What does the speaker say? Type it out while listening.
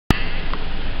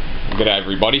G'day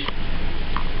everybody.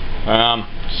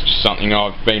 It's just something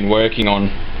I've been working on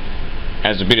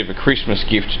as a bit of a Christmas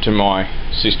gift to my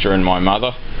sister and my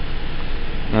mother.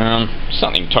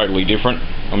 Something totally different.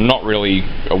 I'm not really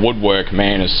a woodwork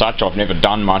man as such, I've never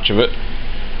done much of it,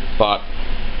 but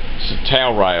it's a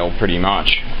towel rail pretty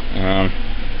much.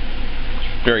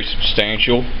 It's very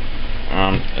substantial,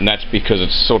 and that's because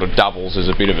it sort of doubles as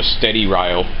a bit of a steady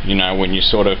rail, you know, when you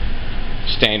sort of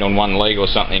stand on one leg or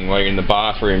something while you're in the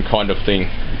bathroom kind of thing,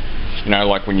 you know,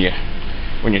 like when you're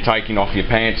taking off your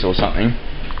pants or something.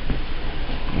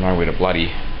 I don't know where to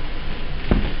bloody,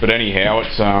 but anyhow,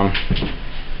 it's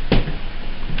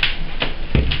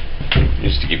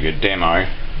just to give you a demo,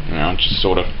 you know, just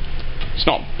sort of, it's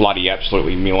not bloody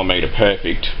absolutely millimetre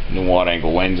perfect, and the wide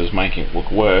angle lenses making it look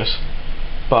worse,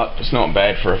 but it's not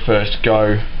bad for a first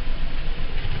go.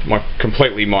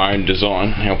 Completely my own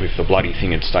design. Help if the bloody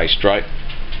thing would stay straight.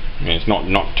 I mean, it's not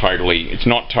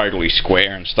totally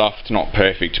square and stuff. It's not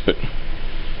perfect, but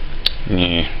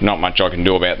yeah, not much I can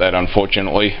do about that,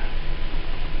 unfortunately.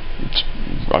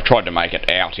 I tried to make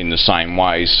it out in the same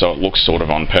ways so it looks sort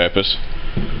of on purpose,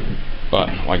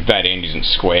 but like that end isn't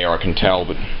square, I can tell.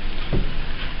 But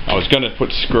I was going to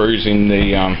put screws in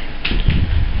the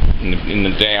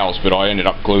dowels, but I ended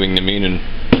up gluing them in, and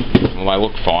well, they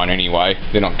look fine anyway.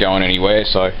 They're not going anywhere,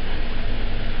 so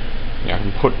yeah,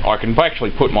 I can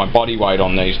actually put my body weight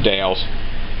on these dowels.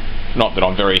 Not that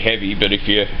I'm very heavy, but if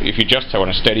you just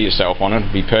want to steady yourself on it,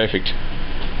 it'd be perfect.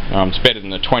 It's better than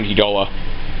the $20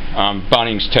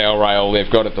 Bunnings towel rail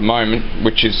they've got at the moment,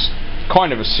 which is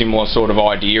kind of a similar sort of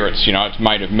idea. It's, you know, it's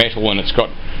made of metal and it's got,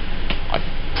 I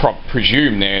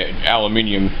presume they're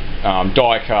aluminium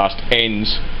die-cast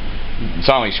ends. It's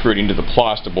only screwed into the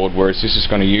plasterboard, whereas this is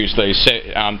going to use these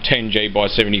 10G by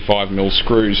 75mm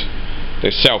screws.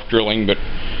 They're self-drilling, but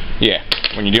yeah,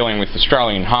 when you're dealing with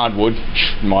Australian hardwood,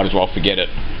 you might as well forget it.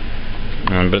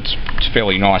 But it's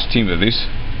fairly nice timber, this.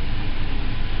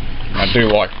 I do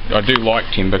like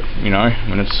timber, you know,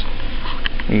 when it's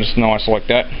nice like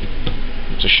that.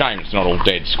 It's a shame it's not all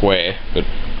dead square, but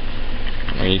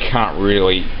I mean, you can't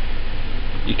really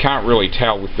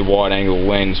tell with the wide angle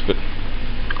lens, but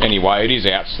anyway, it is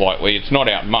out slightly. It's not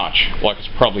out much, like it's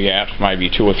probably out maybe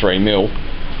 2 or 3 mil,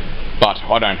 but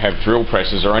I don't have drill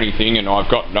presses or anything, and I've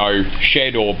got no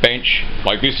shed or bench.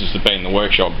 Like, this has been the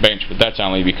workshop bench, but that's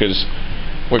only because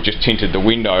we've just tinted the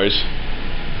windows.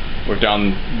 We've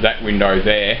done that window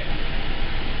there,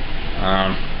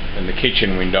 and the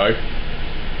kitchen window.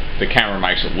 The camera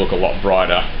makes it look a lot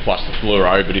brighter, plus the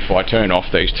fluoro, but if I turn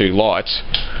off these two lights,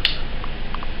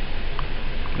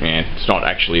 yeah, it's not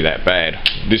actually that bad.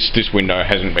 This window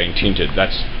hasn't been tinted.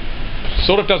 That's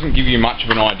sort of doesn't give you much of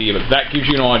an idea, but that gives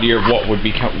you an idea of what would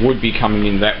be coming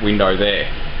in that window there.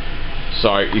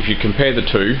 So if you compare the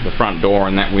two, the front door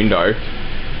and that window,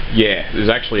 yeah, there's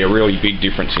actually a really big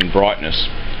difference in brightness.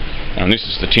 And this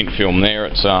is the tint film there.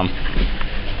 It's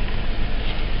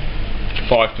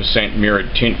 5%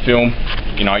 mirrored tint film.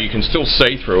 You know, you can still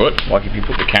see through it. Like if you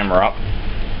put the camera up,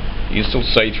 you can still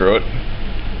see through it.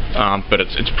 But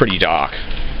it's pretty dark.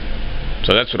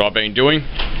 So that's what I've been doing.